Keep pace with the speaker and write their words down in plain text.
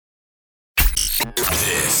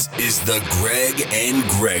This is the Greg and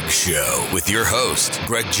Greg Show with your host,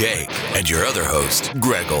 Greg Jake, and your other host,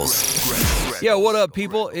 Greggles. Yo, what up,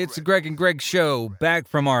 people? It's the Greg and Greg Show, back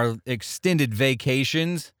from our extended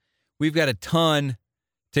vacations. We've got a ton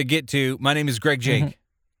to get to. My name is Greg Jake.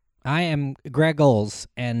 I am Greggles,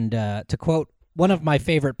 and to quote one of my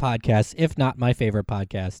favorite podcasts, if not my favorite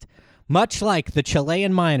podcast, much like the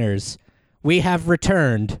Chilean miners, we have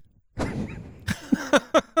returned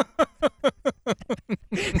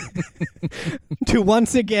to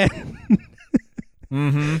once again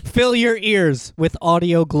fill your ears with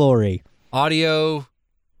audio glory. Audio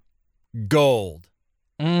gold.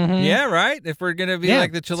 Mm-hmm. Yeah, right? If we're going to be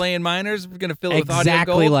like the Chilean miners, we're going to fill it with audio gold.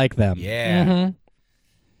 Exactly like them. Yeah. Mm-hmm.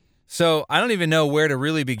 So I don't even know where to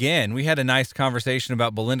really begin. We had a nice conversation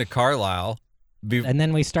about Belinda Carlisle. And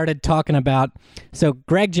then we started talking about, so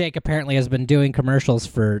Greg Jake apparently has been doing commercials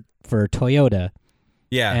for Toyota.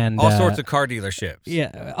 Yeah, and all sorts of car dealerships.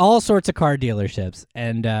 Yeah, all sorts of car dealerships.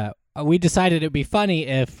 And we decided it'd be funny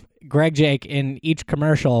if Greg Jake, in each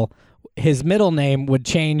commercial, his middle name would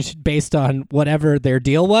change based on whatever their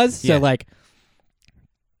deal was. Yeah. So, like,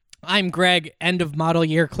 I'm Greg, end of model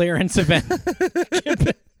year clearance event.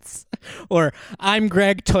 Gibbons. Or I'm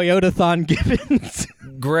Greg, Toyotathon Gibbons.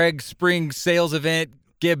 Greg Spring Sales Event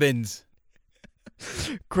Gibbons.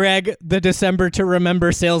 Greg, the December to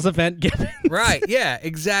Remember sales event Gibbons. Right, yeah,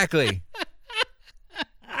 exactly.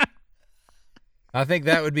 I think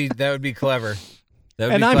that would be clever. That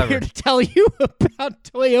would And be I'm clever. here to tell you about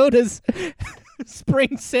Toyota's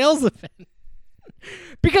spring sales event.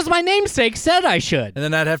 Because my namesake said I should. And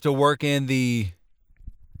then I'd have to work in the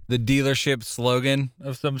dealership slogan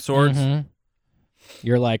of some sorts. Mm-hmm.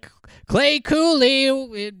 You're like, Clay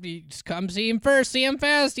Cooley, just come see him first, see him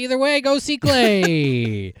fast. Either way, go see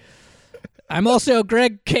Clay. I'm also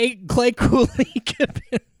Clay Cooley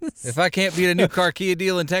Gibbons. If I can't beat a new car Kia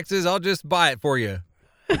deal in Texas, I'll just buy it for you.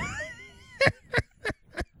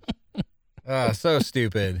 So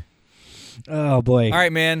stupid. Oh, boy. All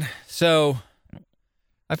right, man. So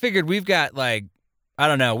I figured we've got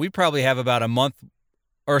we probably have about a month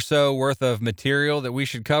or so worth of material that we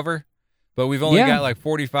should cover, but we've only got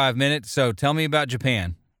 45 minutes. So tell me about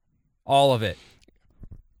Japan. All of it.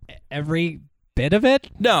 Every bit of it?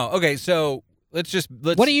 No. Okay. So let's.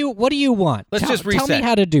 What do you want? Just reset. Tell me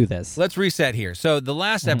how to do this. Let's reset here. So the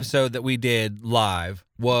last episode that we did live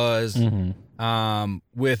was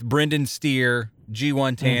with Brendan Steer,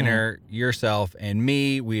 G1 Tanner, yourself, and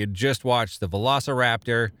me. We had just watched the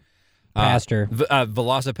Velociraptor.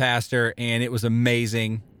 Velocipastor, and it was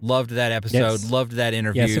amazing. Loved that episode. Yes. Loved that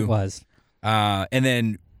interview. Yes, it was. And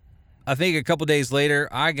then I think a couple days later,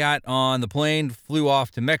 I got on the plane, flew off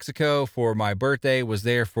to Mexico for my birthday, was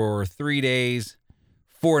there for 3 days,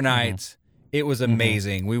 4 nights. It was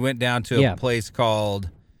amazing. We went down to a place called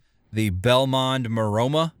the Belmond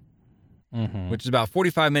Maroma, which is about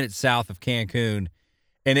 45 minutes south of Cancun,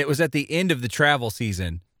 and it was at the end of the travel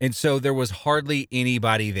season, and so there was hardly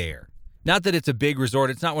anybody there. Not that it's a big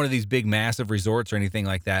resort. It's not one of these big, massive resorts or anything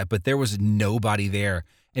like that, but there was nobody there.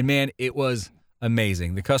 And, man, it was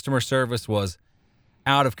amazing. The customer service was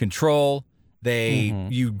out of control.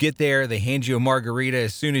 You get there, they hand you a margarita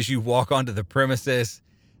as soon as you walk onto the premises.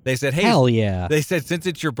 They said, hey. Hell yeah. They said, since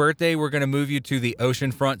it's your birthday, we're going to move you to the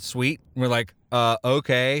oceanfront suite. And we're like,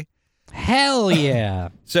 okay. Hell yeah.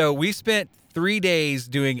 So we spent 3 days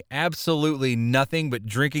doing absolutely nothing but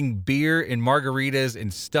drinking beer and margaritas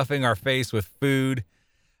and stuffing our face with food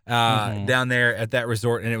down there at that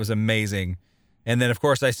resort, and it was amazing. And then, of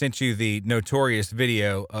course, I sent you the notorious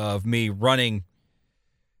video of me running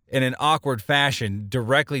in an awkward fashion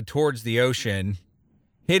directly towards the ocean,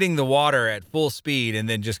 hitting the water at full speed, and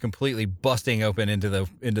then just completely busting open into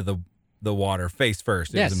the water face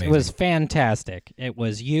first. It was amazing. It was fantastic. It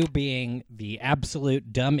was you being the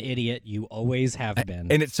absolute dumb idiot you always have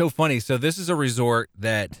been. And it's so funny. So this is a resort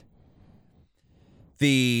that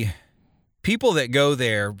the people that go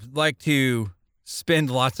there like to spend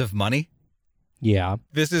lots of money. Yeah.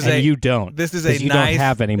 You don't. This is you don't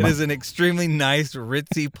have any money. It is an extremely nice,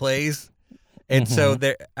 ritzy place. And so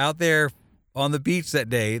they're out there on the beach that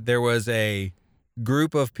day, there was a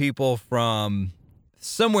group of people from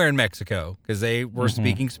somewhere in Mexico, because they were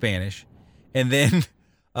speaking Spanish, and then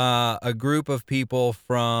a group of people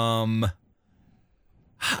from,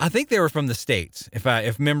 I think they were from the States,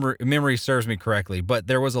 if memory serves me correctly, but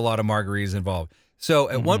there was a lot of margaritas involved. So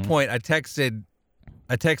at one point, I texted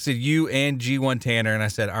you and G1 Tanner, and I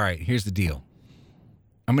said, all right, here's the deal.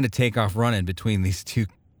 I'm going to take off running between these two,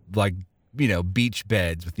 beach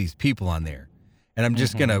beds with these people on there. And I'm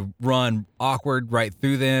just going to run awkward right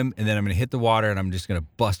through them, and then I'm going to hit the water, and I'm just going to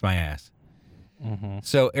bust my ass.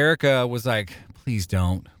 So Erica was like, please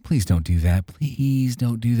don't do that. Please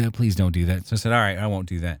don't do that. Please don't do that. So I said, all right, I won't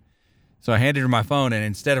do that. So I handed her my phone, and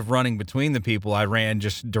instead of running between the people, I ran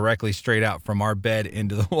just directly straight out from our bed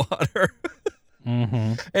into the water.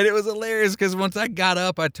 And it was hilarious because once I got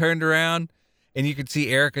up, I turned around, and you could see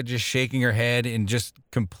Erica just shaking her head in just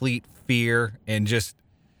complete fear and just,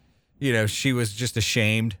 she was just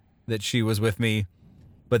ashamed that she was with me.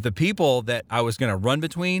 But the people that I was going to run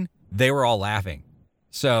between, they were all laughing.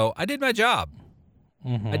 So I did my job.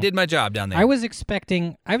 I did my job down there. I was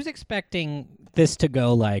expecting this to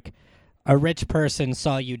go like a rich person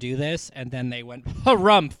saw you do this, and then they went,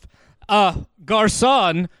 harumph,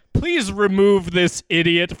 garçon, please remove this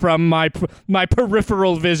idiot from my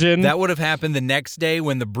peripheral vision. That would have happened the next day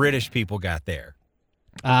when the British people got there.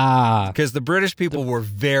 Because the British people were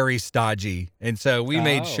very stodgy, and so we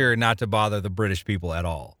made sure not to bother the British people at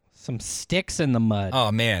all. Some sticks in the mud.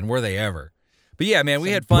 Oh, man, were they ever. But yeah, man,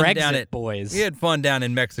 we had fun Brexit down at boys. We had fun down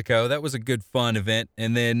in Mexico. That was a good fun event.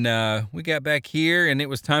 And then we got back here, and it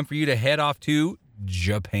was time for you to head off to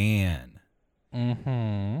Japan.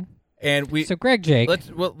 And So Greg Jake, let's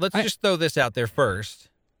just throw this out there first.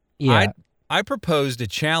 Yeah. I proposed a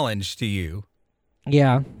challenge to you.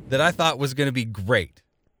 Yeah. That I thought was going to be great.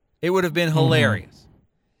 It would have been hilarious.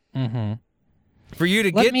 For you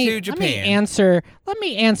to get to Japan. Let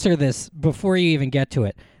me answer this before you even get to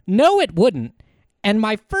it. No, it wouldn't. And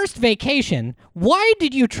my first vacation, why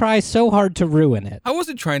did you try so hard to ruin it? I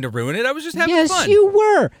wasn't trying to ruin it. I was just having fun. Yes, you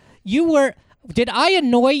were. You were. Did I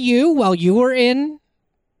annoy you while you were in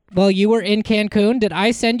Cancun? Did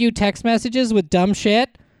I send you text messages with dumb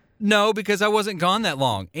shit? No, because I wasn't gone that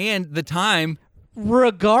long. And the time...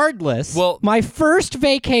 Regardless, my first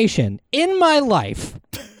vacation in my life,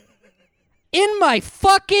 in my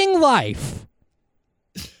fucking life,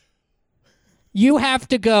 you have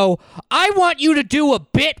to go, I want you to do a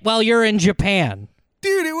bit while you're in Japan.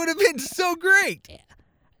 Dude, it would have been so great.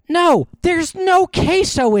 No, there's no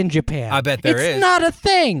queso in Japan. I bet there is. It's not a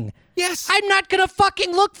thing. Yes. I'm not going to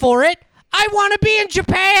fucking look for it. I want to be in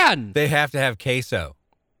Japan. They have to have queso.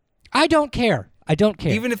 I don't care.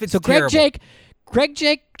 Even if it's terrible. Greg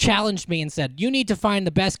Jake challenged me and said, you need to find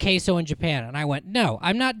the best queso in Japan. And I went, no,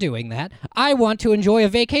 I'm not doing that. I want to enjoy a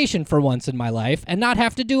vacation for once in my life and not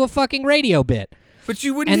have to do a fucking radio bit. But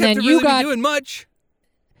you wouldn't have to really be doing much.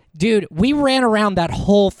 Dude, we ran around that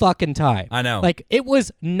whole fucking time. I know. Like, it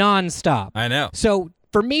was nonstop. I know. So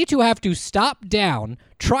for me to have to stop down,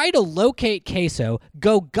 try to locate queso,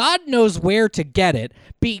 go God knows where to get it,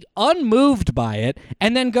 be unmoved by it,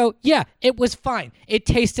 and then go, yeah, it was fine. It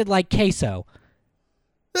tasted like queso.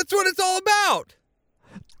 That's what it's all about.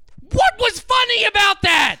 What was funny about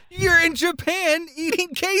that? You're in Japan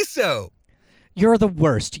eating queso. You're the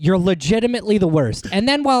worst. You're legitimately the worst. And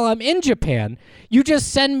then while I'm in Japan, you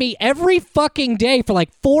just send me every fucking day for like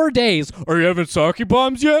 4 days. Are you having sake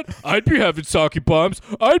bombs yet? I'd be having sake bombs.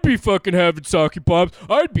 I'd be fucking having sake bombs.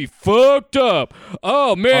 I'd be fucked up.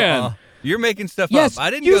 Oh, man. You're making stuff up. I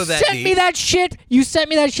didn't go that deep. You sent me that shit. You sent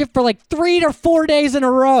me that shit for like 3 or 4 days in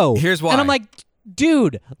a row. Here's why. And I'm like,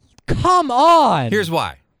 dude, come on. Here's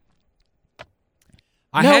why.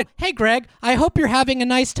 Hey, Greg, I hope you're having a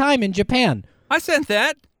nice time in Japan. I sent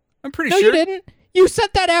that. I'm pretty sure. No, you didn't. You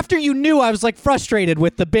sent that after you knew I was like frustrated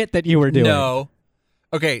with the bit that you were doing. No.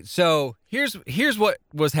 Okay, so here's what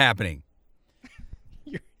was happening.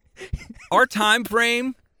 Our time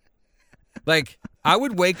frame, like, I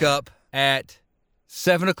would wake up at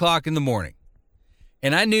 7 o'clock in the morning,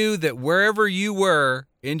 and I knew that wherever you were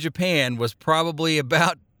in Japan was probably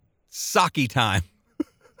about sake time,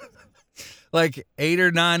 like 8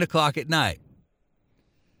 or 9 o'clock at night.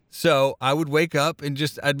 So I would wake up and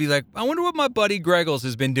I'd be like, I wonder what my buddy Greggles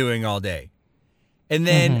has been doing all day. And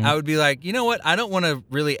then I would be like, you know what? I don't want to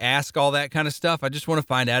really ask all that kind of stuff. I just want to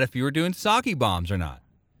find out if you were doing sake bombs or not.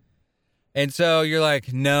 And so you're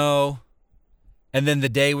like, no. And then the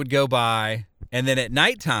day would go by. And then at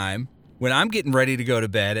nighttime, when I'm getting ready to go to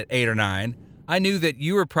bed at 8 or 9, I knew that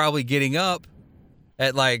you were probably getting up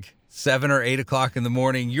at like 7 or 8 o'clock in the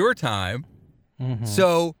morning, your time.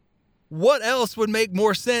 So what else would make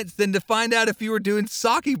more sense than to find out if you were doing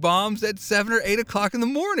sake bombs at 7 or 8 o'clock in the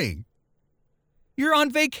morning? You're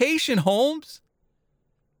on vacation, Holmes.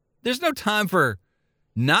 There's no time for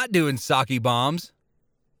not doing sake bombs.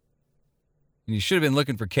 And you should have been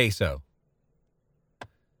looking for queso.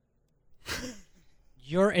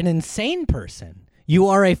 You're an insane person. You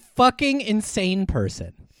are a fucking insane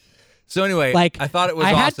person. So anyway, like, I thought it was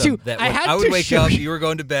awesome that when I would wake up, you were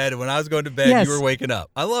going to bed, and when I was going to bed, you were waking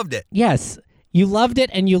up. I loved it. Yes, you loved it,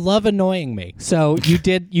 and you love annoying me. So you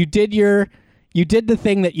did the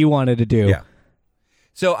thing that you wanted to do. Yeah.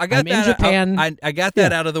 So I got I'm in that. Japan. I got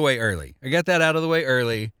that out of the way early.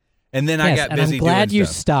 And then I got and busy I'm glad doing you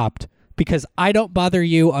stuff. stopped because I don't bother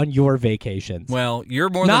you on your vacations. Well, you're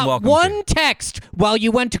more Not than welcome one to. text while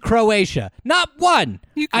you went to Croatia. Not one.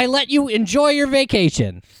 I let you enjoy your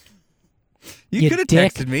vacation. You could have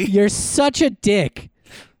dick. texted me. You're such a dick.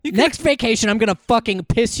 Next vacation, I'm going to fucking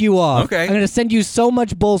piss you off. Okay. I'm going to send you so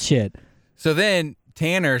much bullshit. So then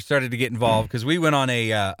Tanner started to get involved because we went on a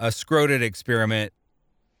scroted experiment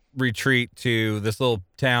retreat to this little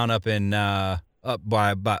town up in up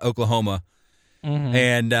by Oklahoma,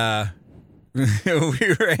 and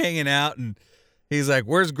we were hanging out, and he's like,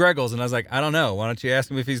 "Where's Greggles?" And I was like, "I don't know. Why don't you ask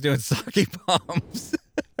him if he's doing sake bombs?"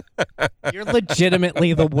 You're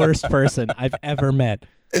legitimately the worst person I've ever met.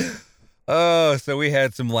 Oh, so we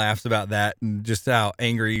had some laughs about that and just how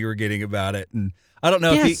angry you were getting about it. And I don't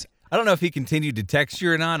know if he continued to text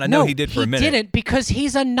you or not. I know he did for a minute. He didn't because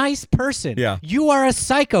he's a nice person. Yeah. You are a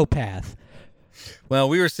psychopath. Well,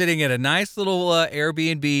 we were sitting at a nice little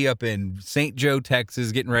Airbnb up in St. Joe,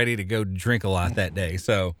 Texas, getting ready to go drink a lot that day.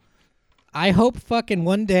 So I hope fucking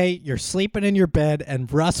one day you're sleeping in your bed and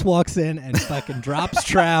Russ walks in and fucking drops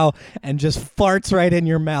trow and just farts right in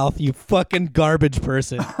your mouth, you fucking garbage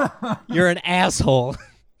person. You're an asshole.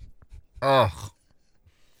 Ugh.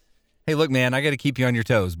 Hey, look, man, I got to keep you on your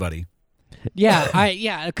toes, buddy.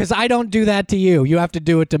 Yeah, because I don't do that to you. You have to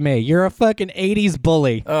do it to me. You're a fucking 80s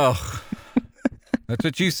bully. Ugh. That's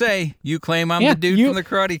what you say. You claim I'm the dude from the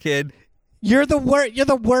Karate Kid. You're the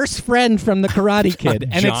worst friend from the Karate Kid,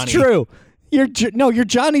 and Johnny. it's true. You're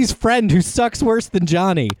Johnny's friend who sucks worse than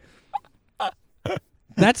Johnny.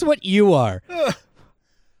 That's what you are.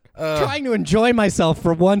 Trying to enjoy myself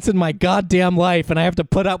for once in my goddamn life, and I have to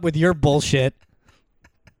put up with your bullshit.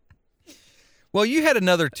 Well, you had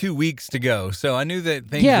another 2 weeks to go, so I knew that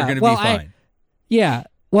things were going to be fine.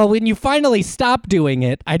 Well, when you finally stopped doing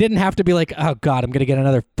it, I didn't have to be like, oh, God, I'm going to get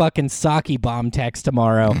another fucking sake bomb text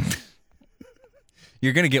tomorrow.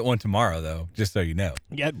 You're going to get one tomorrow, though, just so you know.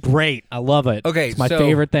 Yeah, great. I love it. Okay, it's my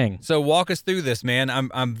favorite thing. So walk us through this, man.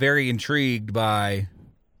 I'm very intrigued by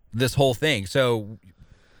this whole thing. So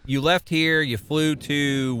you left here, you flew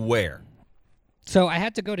to where? So I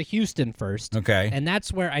had to go to Houston first. Okay. And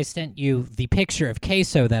that's where I sent you the picture of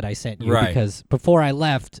queso that I sent you. Right. Because before I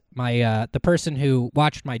left, my the person who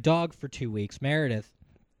watched my dog for 2 weeks, Meredith,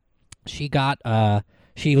 she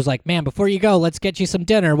was like, man, before you go, let's get you some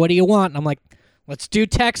dinner. What do you want? And I'm like, let's do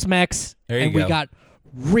Tex-Mex. There you and go. We got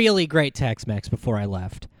really great Tex-Mex before I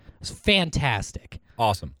left. It was fantastic.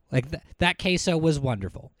 Awesome. Like that queso was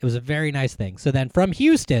wonderful. It was a very nice thing. So then from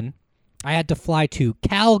Houston, I had to fly to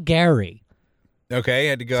Calgary. Okay,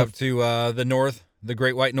 had to go up to the north, the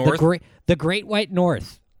Great White North. The Great White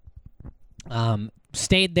North.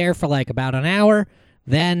 Stayed there for like about an hour,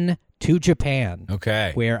 then to Japan.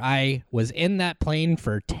 Okay. Where I was in that plane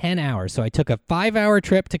for 10 hours. So I took a 5-hour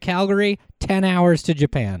trip to Calgary, 10 hours to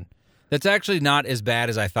Japan. That's actually not as bad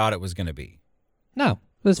as I thought it was going to be. No,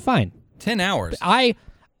 it was fine. 10 hours.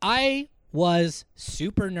 I was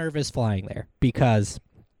super nervous flying there because,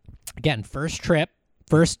 again, first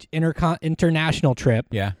international trip.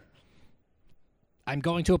 Yeah. I'm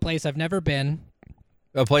going to a place I've never been.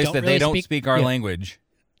 A place that they don't speak our language.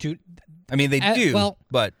 I mean, they do,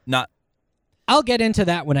 but not. I'll get into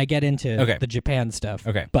that when I get into Okay. the Japan stuff.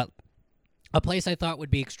 Okay. But a place I thought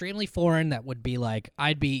would be extremely foreign, that would be like,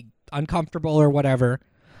 I'd be uncomfortable or whatever.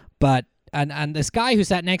 But, and this guy who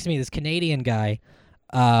sat next to me, this Canadian guy,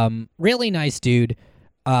 really nice dude,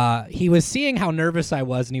 he was seeing how nervous I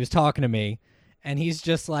was and he was talking to me. And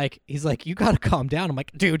he's like, you got to calm down. I'm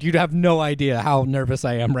like, dude, you have no idea how nervous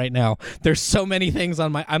I am right now. There's so many things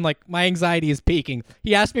on I'm like, my anxiety is peaking.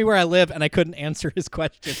 He asked me where I live and I couldn't answer his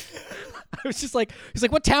question. I was just like, he's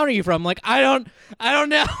like, what town are you from? I'm like, I don't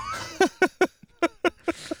know.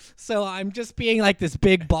 So I'm just being like this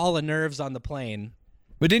big ball of nerves on the plane.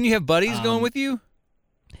 But didn't you have buddies going with you?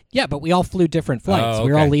 Yeah, but we all flew different flights. Oh,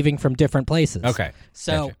 We were all okay. leaving from different places. Okay.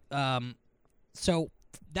 So, Gotcha. so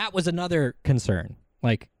that was another concern,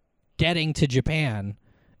 like getting to Japan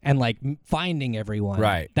and like finding everyone.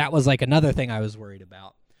 Right. That was like another thing I was worried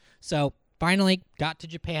about. So finally got to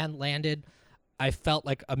Japan, landed. I felt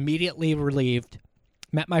like immediately relieved.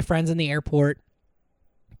 Met my friends in the airport.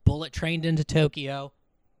 Bullet trained into Tokyo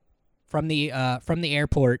from the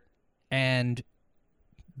airport, and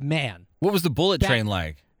man, What was the bullet train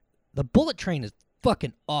like? the bullet train is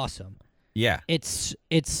fucking awesome. Yeah. It's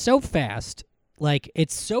so fast, like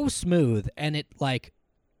it's so smooth, and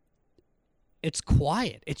it's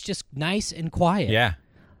quiet. It's just nice and quiet. Yeah.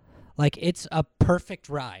 Like it's a perfect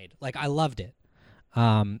ride. Like I loved it.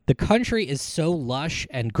 The country is so lush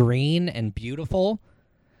and green and beautiful.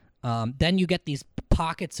 Then you get these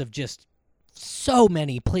pockets of just so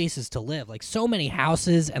many places to live, like so many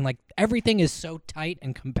houses, and like everything is so tight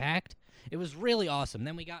and compact. It was really awesome.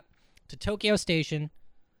 Then we got to Tokyo Station,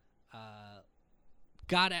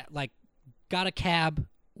 got a cab,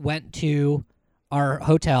 went to our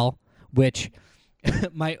hotel, which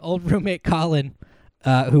my old roommate Colin,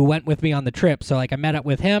 who went with me on the trip. So like I met up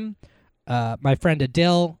with him, my friend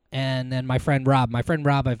Adil, and then my friend Rob. My friend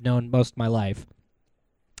Rob I've known most of my life.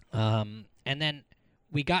 And then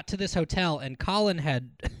we got to this hotel, and Colin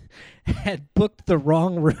had booked the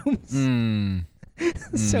wrong rooms.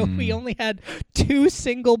 So we only had 2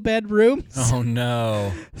 single bed rooms. Oh,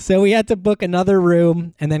 no. So we had to book another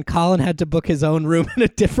room, and then Colin had to book his own room in a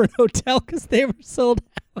different hotel because they were sold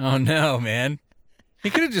out. Oh, no, man. He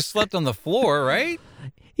could have just slept on the floor, right?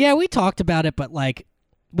 Yeah, we talked about it, but like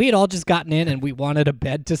we had all just gotten in, and we wanted a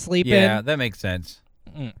bed to sleep in. Yeah, that makes sense.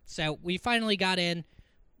 So we finally got in,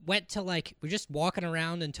 went to we're just walking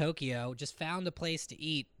around in Tokyo, just found a place to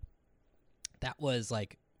eat that was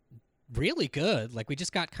like really good. Like we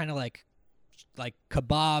just got kind of like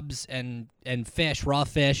kebabs and fish, raw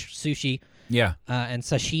fish, sushi, and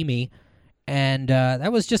sashimi, and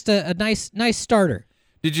that was just a nice starter.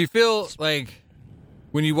 Did you feel like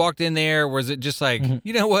when you walked in there, was it just like,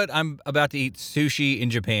 you know what, I'm about to eat sushi in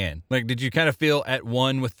Japan? Like, did you kind of feel at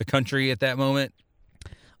one with the country at that moment?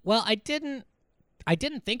 Well, I didn't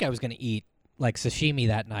think I was going to eat like sashimi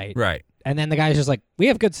that night. Right. And then the guy's just like, we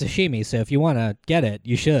have good sashimi, so if you want to get it,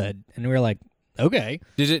 you should. And we were like, okay.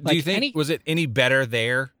 Do you think, was it any better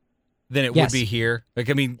there than it would be here? Like,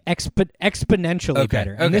 I mean, exponentially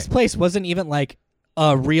better. And this place wasn't even like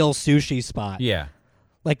a real sushi spot. Yeah.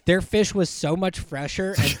 Like their fish was so much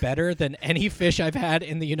fresher and better than any fish I've had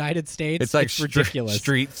in the United States. It's like ridiculous.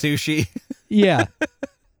 Street sushi. Yeah.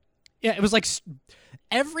 Yeah, it was like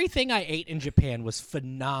everything I ate in Japan was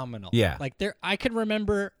phenomenal. Yeah. Like I can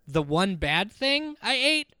remember the one bad thing I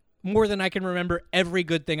ate more than I can remember every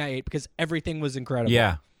good thing I ate because everything was incredible.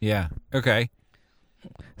 Yeah. Yeah. Okay.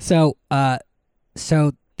 So that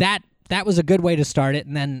was a good way to start it.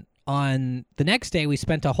 And then on the next day, we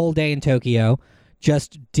spent a whole day in Tokyo,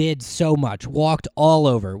 just did so much, walked all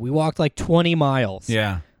over. We walked like 20 miles.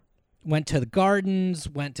 Yeah. Went to the gardens,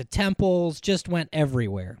 went to temples, just went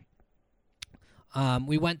everywhere.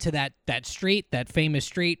 We went to that street, that famous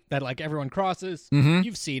street that like everyone crosses. Mm-hmm.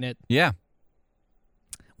 You've seen it. Yeah.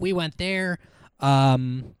 We went there.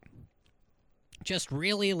 Just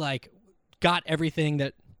really like got everything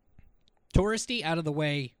that touristy out of the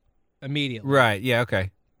way immediately. Right. Yeah.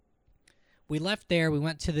 Okay. We left there. We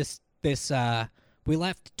went to this. We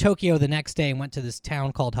left Tokyo the next day and went to this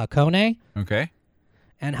town called Hakone. Okay.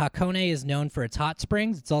 And Hakone is known for its hot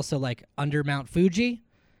springs. It's also like under Mount Fuji.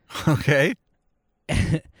 Okay.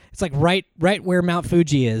 It's like right where Mount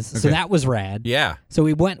Fuji is. Okay. So that was rad. Yeah. So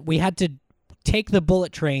we had to take the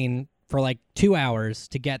bullet train for like 2 hours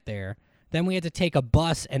to get there. Then we had to take a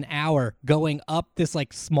bus an hour going up this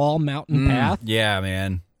like small mountain path. Yeah,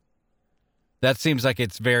 man. That seems like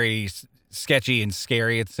it's very sketchy and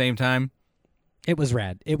scary at the same time. It was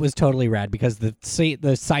rad. It was totally rad because the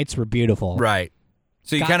sights were beautiful. Right.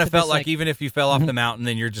 So you kind of felt like even if you fell off mm-hmm. the mountain,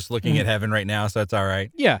 then you're just looking at heaven right now, so that's all right.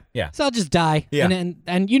 Yeah. Yeah. So I'll just die. Yeah.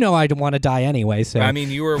 And you know I don't want to die anyway, so. I mean,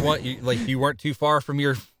 you weren't too far from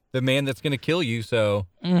the man that's going to kill you, so.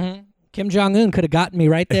 Mm-hmm. Kim Jong-un could have gotten me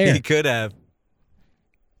right there. He could have.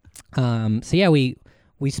 So yeah, we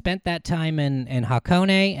spent that time in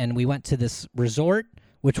Hakone, and we went to this resort,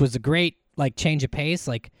 which was a great like change of pace.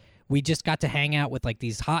 Like we just got to hang out with like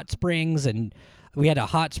these hot springs, and we had a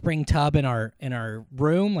hot spring tub in our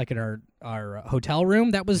room, like in our hotel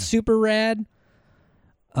room. That was super rad.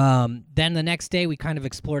 Then the next day we kind of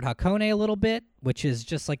explored Hakone a little bit, which is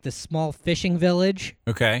just like this small fishing village.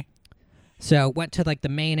 Okay. So went to like the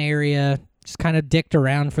main area, just kind of dicked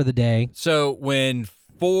around for the day. So when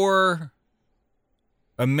 4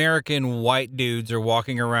 American white dudes are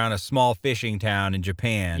walking around a small fishing town in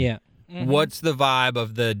Japan, yeah. Mm-hmm. What's the vibe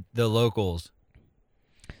of the locals?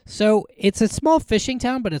 So it's a small fishing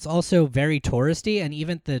town, but it's also very touristy, and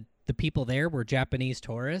even the people there were Japanese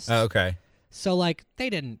tourists. Oh, okay. So like they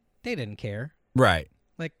didn't care. Right.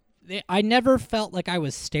 Like I never felt like I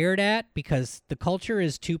was stared at because the culture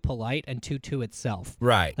is too polite and too to itself.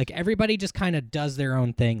 Right. Like everybody just kind of does their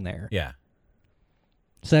own thing there. Yeah.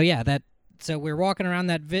 So yeah, so we're walking around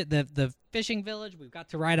the fishing village. We've got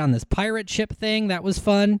to ride on this pirate ship thing. That was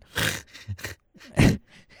fun.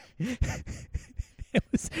 It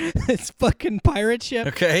was this fucking pirate ship.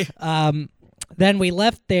 Okay. Then we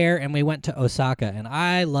left there and we went to Osaka, and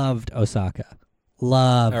I loved Osaka.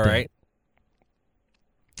 Loved it. All right.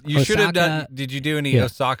 You should have Osaka- done. Did you do any Yeah.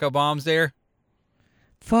 Osaka bombs there?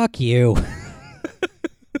 Fuck you.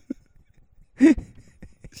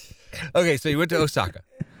 Okay, so you went to Osaka.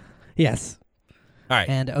 Yes. All right.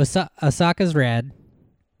 And Osaka's rad.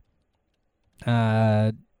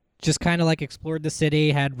 Just kind of like explored the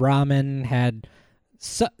city, had ramen, had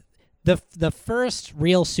the first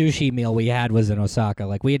real sushi meal we had was in Osaka.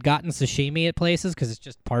 Like we had gotten sashimi at places because it's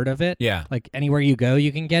just part of it. Yeah. Like anywhere you go,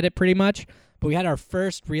 you can get it pretty much. But we had our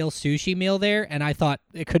first real sushi meal there, and I thought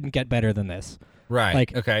it couldn't get better than this. Right.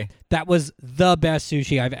 Like, okay. That was the best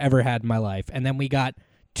sushi I've ever had in my life. And then we got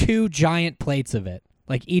 2 giant plates of it.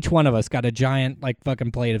 Like each one of us got a giant like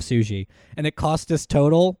fucking plate of sushi, and it cost us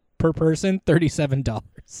total per person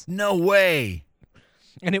 $37. No way.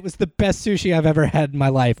 And it was the best sushi I've ever had in my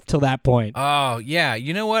life till that point. Oh, yeah.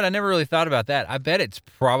 You know what? I never really thought about that. I bet it's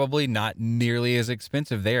probably not nearly as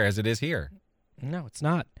expensive there as it is here. No, it's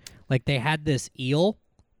not. Like they had this eel,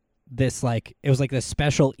 it was like this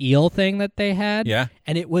special eel thing that they had. Yeah.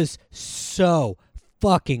 And it was so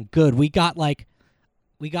fucking good. We got like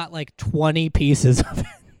 20 pieces of it.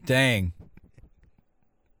 Dang.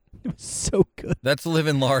 It was so good. That's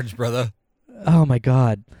living large, brother. Oh my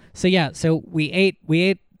god. So yeah, we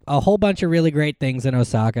ate a whole bunch of really great things in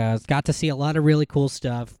Osaka. Got to see a lot of really cool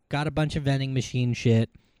stuff. Got a bunch of vending machine shit.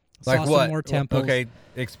 Like saw what? Some more temples. Okay,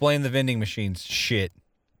 explain the vending machines shit.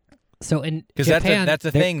 So in Because Japan, that's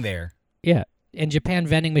a thing there. Yeah, in Japan,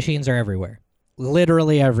 vending machines are everywhere,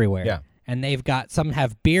 literally everywhere. Yeah. And they've got some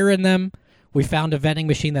have beer in them. We found a vending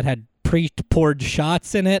machine that had pre-poured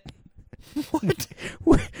shots in it. What?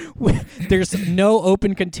 There's no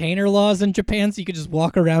open container laws in Japan, so you could just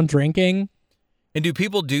walk around drinking. And do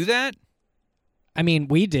people do that? I mean,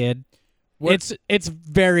 we did. What? It's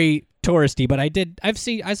very touristy, but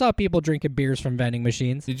I saw people drinking beers from vending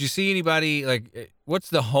machines. Did you see anybody, like, what's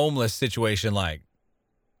the homeless situation like?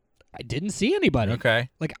 I didn't see anybody. Okay.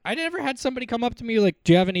 Like, I never had somebody come up to me like,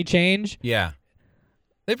 "Do you have any change?" Yeah.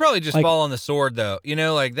 They probably just Like- fall on the sword, though. You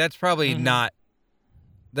know, like, that's probably not,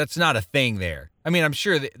 that's not a thing there. I mean, I'm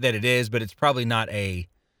sure that it is, but it's probably not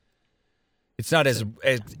it's not as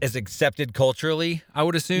accepted culturally, I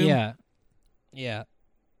would assume. Yeah. Yeah.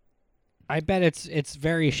 I bet it's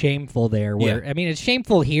very shameful there. Where I mean, it's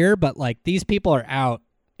shameful here, but like these people are out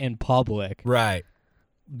in public Right.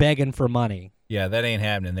 begging for money. Yeah, that ain't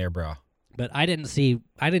happening there, bro. But I didn't see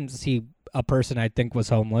a person I think was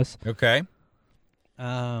homeless. Okay.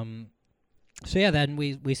 So yeah, then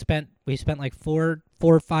we spent like four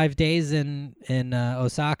or 5 days in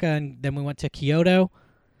Osaka, and then we went to Kyoto,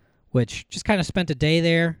 which just kind of spent a day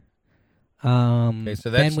there. Okay, so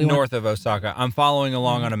that's north of Osaka. I'm following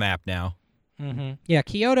along on a map now. Mm-hmm. Yeah,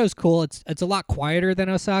 Kyoto's cool. It's a lot quieter than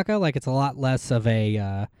Osaka. Like it's a lot less of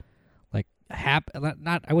a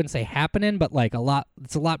not I wouldn't say happening, but like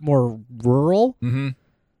it's a lot more rural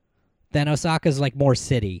than Osaka's like more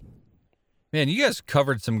city. Man, you guys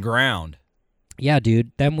covered some ground. Yeah,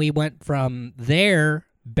 dude. Then we went from there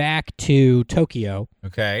back to Tokyo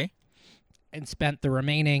Okay. and spent the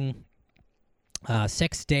remaining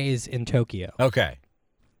 6 days in Tokyo. Okay.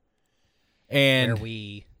 And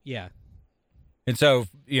And so,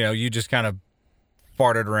 you just kind of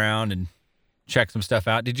farted around and checked some stuff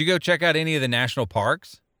out. Did you go check out any of the national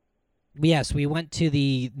parks? yes, we went to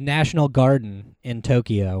the National Garden in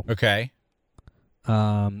Tokyo. Okay.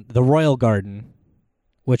 The Royal Garden,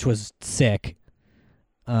 which was sick.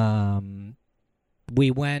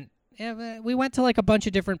 We went to like a bunch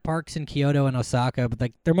of different parks in Kyoto and Osaka, but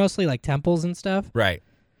like they're mostly like temples and stuff. Right.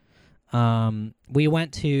 We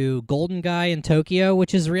went to Golden Gai in Tokyo,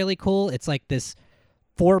 which is really cool. It's like this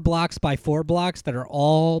 4 blocks by 4 blocks that are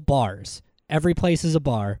all bars. Every place is a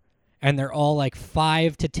bar, and they're all like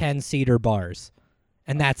 5 to 10 seater bars,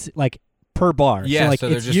 and that's like per bar. Yeah, so like so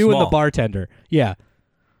they're it's just you and small. the bartender. Yeah.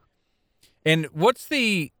 And what's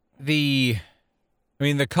the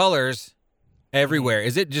colors everywhere?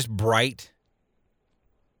 Is it just bright?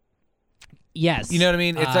 Yes. You know what I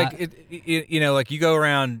mean? It's like like you go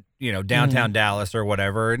around, downtown Dallas or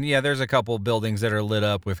whatever, and yeah, there's a couple buildings that are lit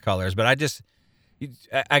up with colors, but I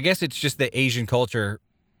guess it's just the Asian culture,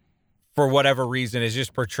 for whatever reason, is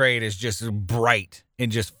just portrayed as just bright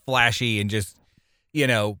and just flashy and just,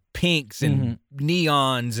 pinks and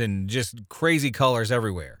neons and just crazy colors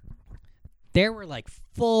everywhere. There were like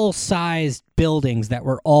full-sized buildings that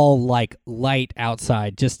were all like light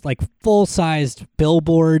outside, just like full-sized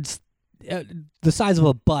billboards, the size of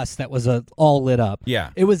a bus that was all lit up.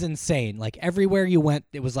 Yeah. It was insane. Like everywhere you went,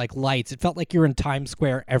 it was like lights. It felt like you were in Times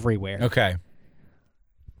Square everywhere. Okay.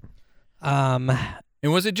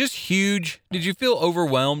 And was it just huge? Did you feel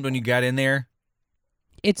overwhelmed when you got in there?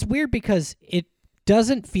 It's weird because it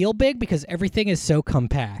doesn't feel big because everything is so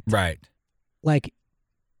compact. Right. Like,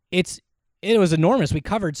 it was enormous. We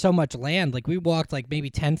covered so much land. Like, we walked like maybe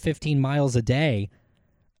 10, 15 miles a day.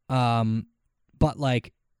 But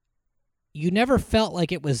like, you never felt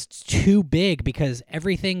like it was too big because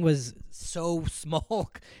everything was so small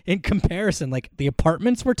in comparison. Like, the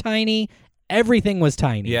apartments were tiny. Everything was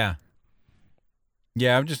tiny. Yeah.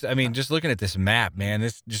 Yeah, just looking at this map, man,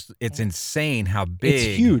 it's insane how big It's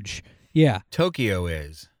huge. Yeah. Tokyo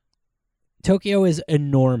is. Tokyo is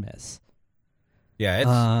enormous.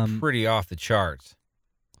 Yeah, it's pretty off the charts.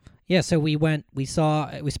 Yeah, so we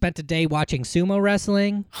spent a day watching sumo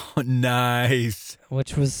wrestling. Oh, nice.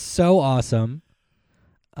 Which was so awesome.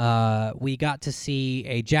 We got to see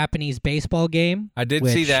a Japanese baseball game. I did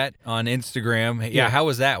see that on Instagram. Yeah, how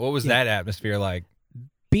was that? What was that atmosphere like?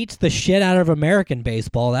 Beats the shit out of American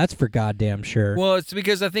baseball, that's for goddamn sure. Well, it's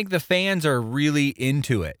because I think the fans are really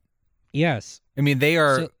into it. Yes. I mean, they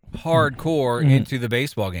are hardcore into the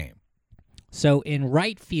baseball game. So in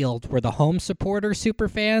right field were the home supporter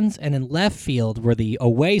superfans, and in left field were the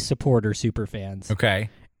away supporter superfans. Okay.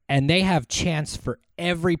 And they have chants for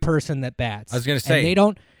every person that bats. I was going to say.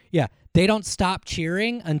 And they don't stop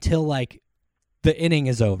cheering until like the inning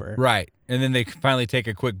is over. Right. And then they finally take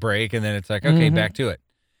a quick break, and then it's like, okay, back to it.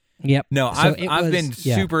 Yep. No, I've been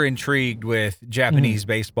super intrigued with Japanese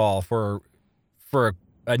baseball for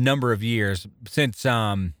a number of years since Yu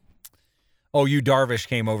Darvish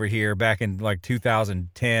came over here back in like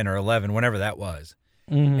 2010 or 11, whenever that was.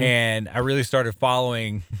 And I really started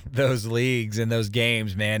following those leagues and those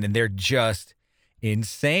games, man, and they're just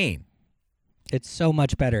insane. It's so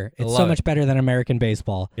much better. It's so much better than American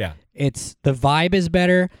baseball. Yeah. The vibe is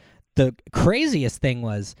better. The craziest thing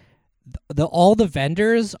was all the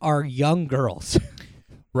vendors are young girls.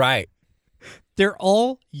 Right. They're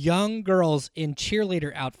all young girls in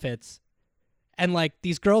cheerleader outfits. And like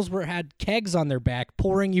these girls had kegs on their back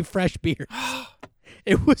pouring you fresh beers.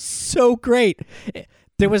 It was so great.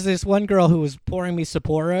 There was this one girl who was pouring me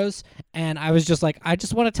Sapporos, and I was just like, I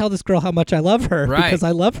just want to tell this girl how much I love her because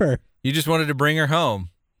I love her. You just wanted to bring her home.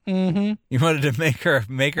 Mm-hmm. You wanted to make her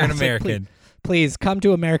an American. Like, please come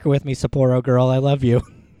to America with me, Sapporo girl. I love you.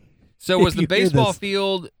 So was the baseball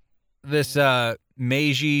field this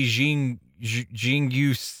Meiji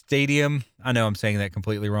Jingyu Stadium? I know I'm saying that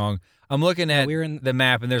completely wrong. I'm looking at the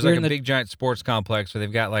map, and there's like a big giant sports complex where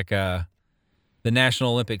they've got like the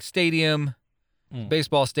National Olympic Stadium,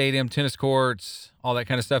 baseball stadium, tennis courts, all that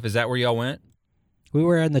kind of stuff. Is that where y'all went? We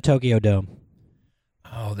were in the Tokyo Dome.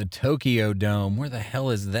 Oh, the Tokyo Dome. Where the hell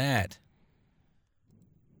is that?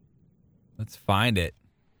 Let's find it.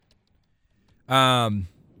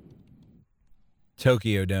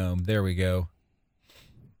 Tokyo Dome. There we go.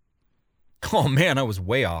 Oh, man, I was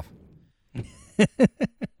way off.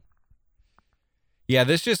 Yeah,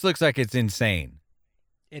 this just looks like it's insane.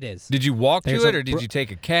 It is. Did you walk to it, or did you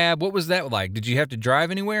take a cab? What was that like? Did you have to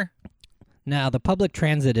drive anywhere? No, the public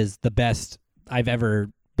transit is the best I've ever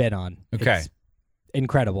been on. Okay. It's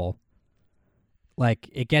incredible. Like,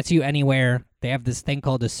 it gets you anywhere. They have this thing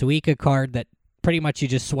called a Suica card that pretty much you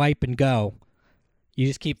just swipe and go. You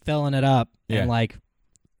just keep filling it up. Yeah. And, like,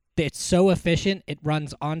 it's so efficient. It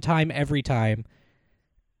runs on time every time.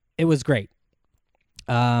 It was great.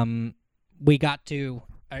 We got to,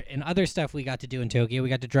 and other stuff we got to do in Tokyo, we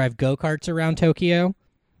got to drive go-karts around Tokyo.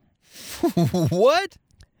 What?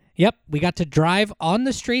 Yep, we got to drive on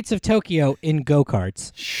the streets of Tokyo in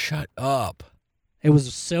go-karts. Shut up. It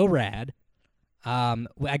was so rad.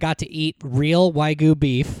 I got to eat real Wagyu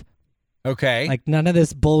beef. Okay. Like, none of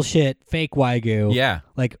this bullshit fake Wagyu. Yeah.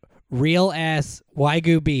 Like, real-ass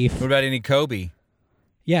Wagyu beef. What about any Kobe?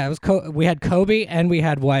 Yeah, it was we had Kobe and we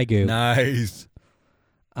had Wagyu. Nice.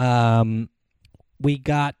 We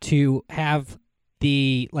got to have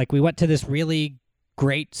we went to this really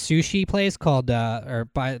great sushi place called Sushi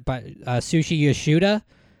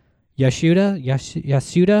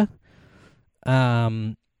Yasuda.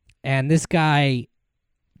 And this guy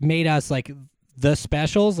made us like the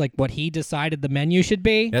specials, like what he decided the menu should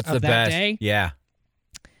be. That's of the that best. Day. Yeah.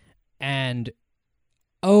 And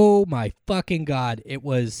oh my fucking God,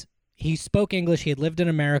 he spoke English. He had lived in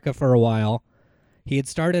America for a while. He had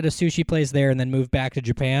started a sushi place there and then moved back to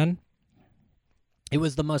Japan. It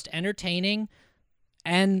was the most entertaining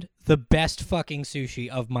and the best fucking sushi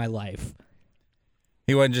of my life.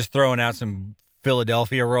 He wasn't just throwing out some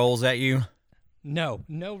Philadelphia rolls at you? No.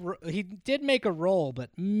 He did make a roll,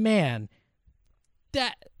 but man,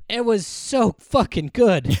 it was so fucking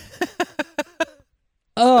good.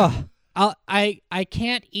 Ugh. I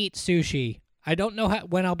can't eat sushi. I don't know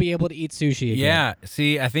when I'll be able to eat sushi again. Yeah.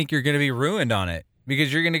 See, I think you're going to be ruined on it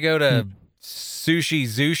because you're going to go to Sushi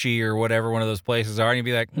Zushi or whatever one of those places are, and you'd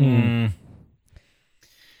be like,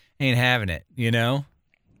 ain't having it, you know?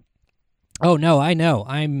 Oh no, I know.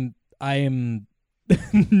 I'm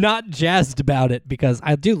not jazzed about it because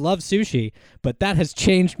I do love sushi, but that has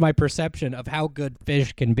changed my perception of how good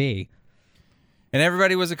fish can be. And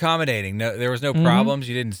everybody was accommodating. No, there was no problems.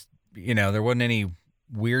 You didn't, there wasn't any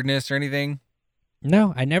weirdness or anything.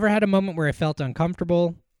 No, I never had a moment where I felt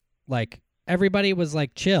uncomfortable. Like, everybody was,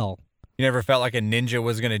 like, chill. You never felt like a ninja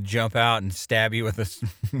was going to jump out and stab you with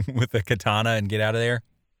a katana and get out of there?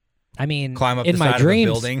 I mean, climb up in the my side dreams,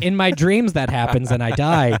 of a building? In my dreams that happens and I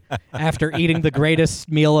die after eating the greatest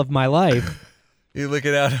meal of my life. You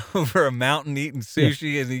looking out over a mountain eating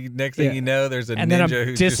sushi, and the next thing you know, there's a and ninja then I'm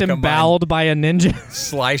who's just come disemboweled by a ninja.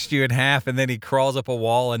 sliced you in half, and then he crawls up a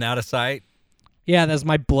wall and out of sight. Yeah, as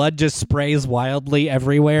my blood just sprays wildly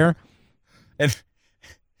everywhere.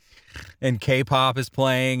 And K-pop is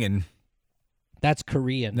playing, and that's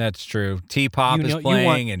Korean. That's true. T-pop is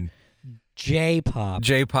playing, and J-pop.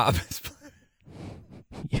 J-pop is playing.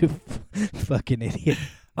 You fucking idiot.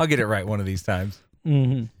 I'll get it right one of these times.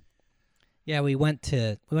 Mm-hmm. Yeah, we went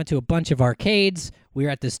to a bunch of arcades. We were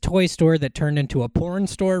at this toy store that turned into a porn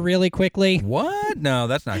store really quickly. What? No,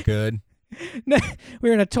 that's not good. We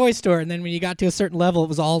were in a toy store, and then when you got to a certain level, it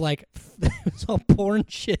was all porn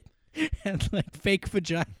shit and like fake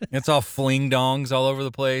vagina. It's all fling dongs all over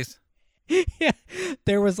the place. Yeah,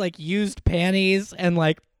 there was like used panties and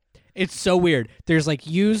like it's so weird. There's like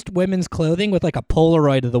used women's clothing with like a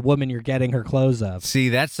Polaroid of the woman you're getting her clothes of. See,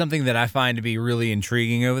 that's something that I find to be really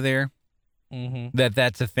intriguing over there. Mm-hmm.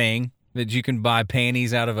 That's a thing, that you can buy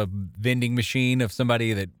panties out of a vending machine of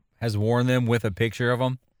somebody that has worn them with a picture of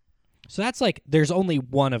them. So that's like, there's only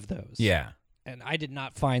one of those. Yeah. And I did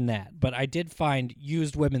not find that, but I did find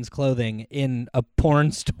used women's clothing in a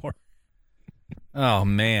porn store. Oh,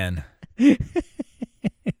 man.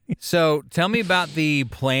 So tell me about the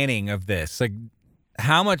planning of this. Like,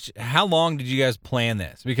 how long did you guys plan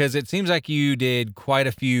this? Because it seems like you did quite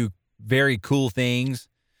a few very cool things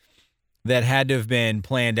that had to have been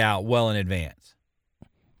planned out well in advance.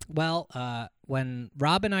 Well, when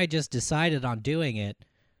Rob and I just decided on doing it,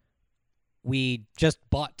 we just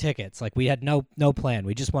bought tickets. Like, we had no plan.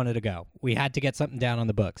 We just wanted to go. We had to get something down on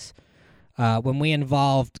the books. When we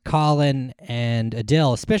involved Colin and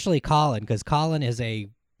Adil, especially Colin, because Colin is a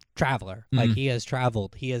traveler. Mm-hmm. Like, he has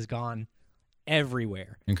traveled. He has gone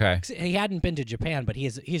everywhere. Okay. He hadn't been to Japan, but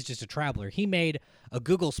he's just a traveler. He made a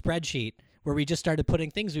Google spreadsheet where we just started putting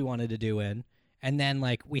things we wanted to do in, and then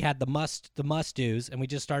like we had the must do's, and we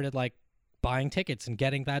just started like buying tickets and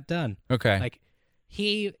getting that done. Okay. Like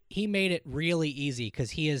he made it really easy because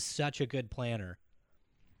he is such a good planner.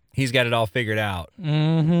 He's got it all figured out.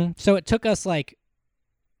 Mm-hmm. So it took us like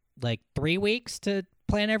 3 weeks to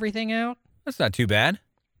plan everything out. That's not too bad.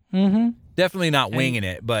 Mm-hmm. Definitely not winging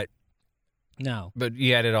it, but no. But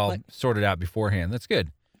you had it all sorted out beforehand. That's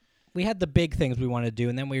good. We had the big things we wanted to do,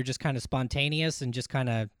 and then we were just kind of spontaneous and just kind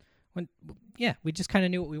of, we just kind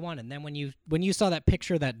of knew what we wanted. And then when you saw that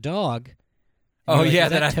picture of that dog, oh like,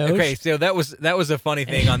 yeah, okay. So that was a funny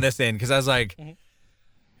thing on this end because I was like,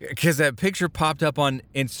 because that picture popped up on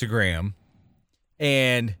Instagram,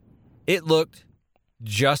 and it looked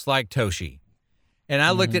just like Toshi, and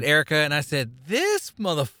I looked at Erica and I said, "This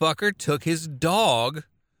motherfucker took his dog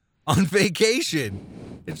on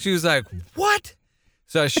vacation," and she was like, "What?"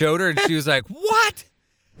 So I showed her, and she was like, "What?"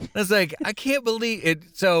 I was like, "I can't believe it."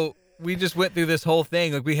 So we just went through this whole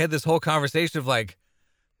thing. Like, we had this whole conversation of like,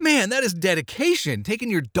 man, that is dedication. Taking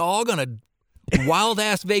your dog on a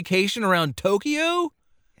wild-ass vacation around Tokyo?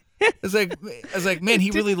 I was like, man,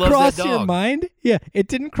 he really loves that dog. Cross your mind? Yeah, it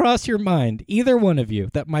didn't cross your mind, either one of you,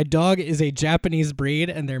 that my dog is a Japanese breed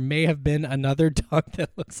and there may have been another dog that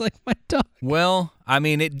looks like my dog. Well, I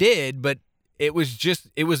mean, it did, but it was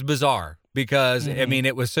bizarre. Because, I mean,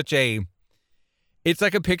 it was it's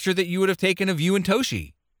like a picture that you would have taken of you and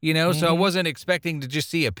Toshi, you know? So I wasn't expecting to just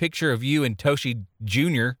see a picture of you and Toshi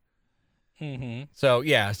Jr. Mm-hmm. So,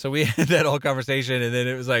 yeah, so we had that whole conversation, and then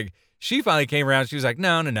it was like, she finally came around, she was like,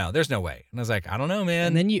 no, there's no way. And I was like, I don't know,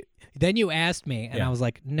 man. And then you asked me, and I was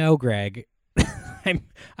like, no, Greg, I'm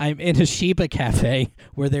in a Shiba cafe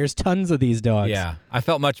where there's tons of these dogs. Yeah, I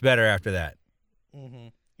felt much better after that. Mm-hmm.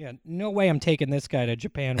 Yeah, no way I'm taking this guy to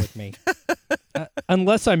Japan with me.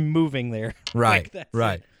 Unless I'm moving there. Right, like,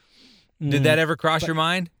 right. Did that ever cross your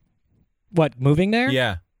mind? What, moving there?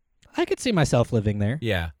 Yeah. I could see myself living there.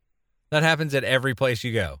 Yeah. That happens at every place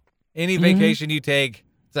you go. Any vacation you take,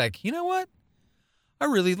 it's like, you know what? I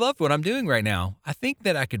really love what I'm doing right now. I think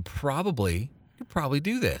that I could probably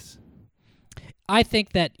do this. I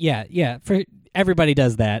think that, yeah, for everybody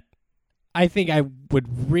does that. I think I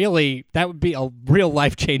would really, that would be a real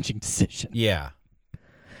life-changing decision. Yeah.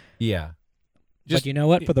 But you know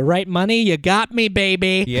what? For the right money, you got me,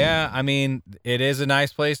 baby. Yeah, I mean, it is a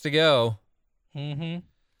nice place to go. Mm-hmm.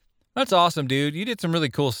 That's awesome, dude. You did some really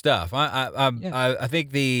cool stuff. I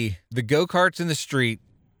think the go-karts in the street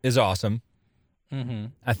is awesome. Mm-hmm.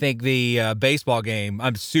 I think the baseball game,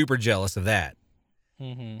 I'm super jealous of that.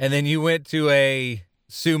 Mm-hmm. And then you went to a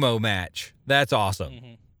sumo match. That's awesome.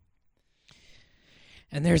 Mm-hmm.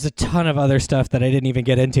 And there's a ton of other stuff that I didn't even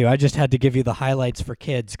get into. I just had to give you the highlights for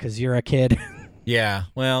kids because you're a kid. Yeah,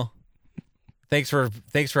 well, thanks for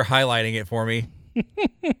highlighting it for me.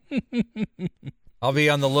 I'll be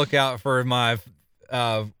on the lookout for my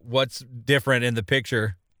what's different in the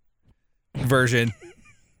picture version.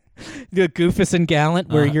 The Goofus and Gallant,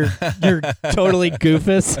 where you're totally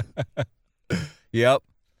Goofus. Yep,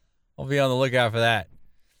 I'll be on the lookout for that.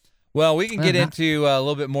 Well, we can get into a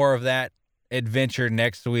little bit more of that adventure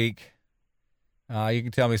next week. You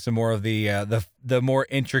can tell me some more of the more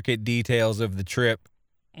intricate details of the trip.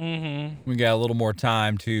 Mm-hmm. We got a little more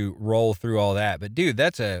time to roll through all that. But dude,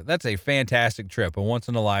 that's a fantastic trip, a once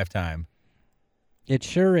in a lifetime. It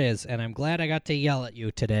sure is, and I'm glad I got to yell at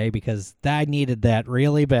you today because I needed that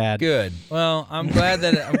really bad. Good. Well, I'm glad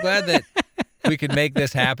that we could make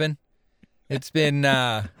this happen. It's been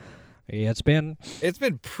it's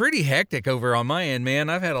been pretty hectic over on my end, man.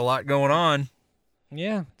 I've had a lot going on.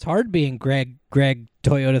 Yeah, it's hard being Greg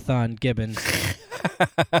Toyotathon Gibbons.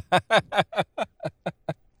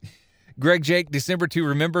 Greg Jake, December to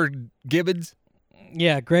remember Gibbons.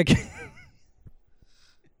 Yeah, Greg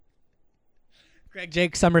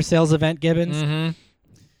Jake Summer Sales Event Gibbons.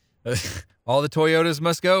 Mm-hmm. All the Toyotas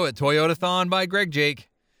must go at Toyotathon by Greg Jake.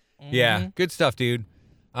 Mm-hmm. Yeah, good stuff, dude.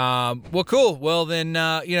 Well, cool. Well, then,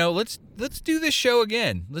 let's do this show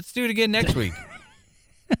again. Let's do it again next week.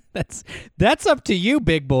 That's up to you,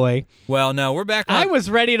 big boy. Well, no, we're back on. I was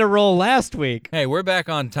ready to roll last week. Hey, we're back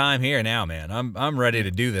on time here now, man. I'm ready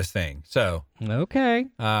to do this thing. So, okay.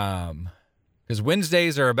 because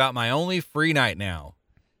Wednesdays are about my only free night now.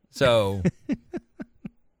 So,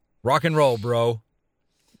 rock and roll, bro.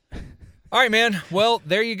 All right, man. Well,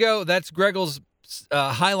 there you go. That's Greggles'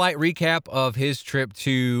 highlight recap of his trip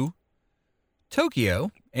to Tokyo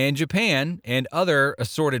and Japan and other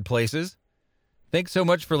assorted places. Thanks so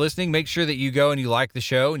much for listening. Make sure that you go and you like the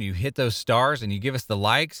show and you hit those stars and you give us the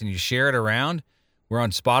likes and you share it around. We're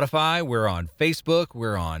on Spotify. We're on Facebook.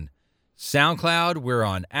 We're on SoundCloud. We're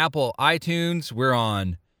on Apple iTunes. We're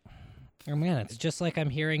on... Oh, man, it's just like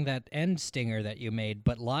I'm hearing that end stinger that you made,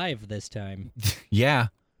 but live this time. Yeah.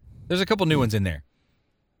 There's a couple new ones in there.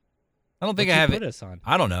 I don't think I have put us on?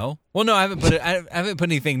 I don't know. Well, no, I haven't put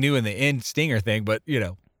anything new in the end stinger thing, but,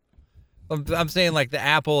 I'm saying like the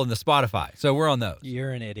Apple and the Spotify. So we're on those.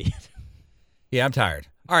 You're an idiot. Yeah, I'm tired.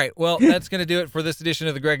 All right. Well, that's going to do it for this edition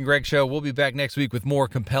of the Greg and Greg Show. We'll be back next week with more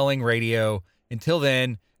compelling radio. Until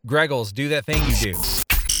then, Greggles, do that thing you do.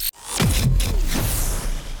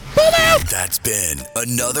 That's been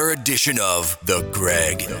another edition of the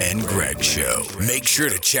Greg and Greg Show. Make sure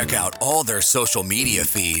to check out all their social media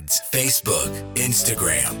feeds: Facebook,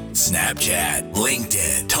 Instagram, Snapchat,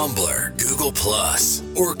 LinkedIn, Tumblr, Google+,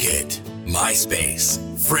 Orkut, MySpace,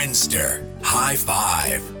 Friendster, High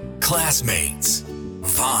Five, Classmates,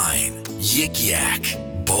 Vine, Yik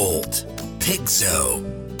Yak, Bolt, Pixo,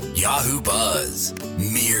 Yahoo Buzz,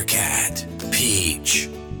 Meerkat, Peach,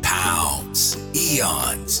 Pounds,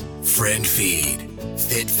 Eons, Friend Feed,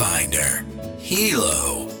 FitFinder,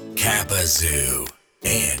 Hilo, Kapazoo,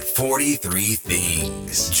 and 43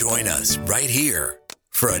 Things. Join us right here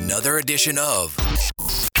for another edition of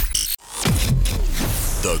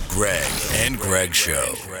The Greg and Greg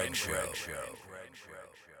Show.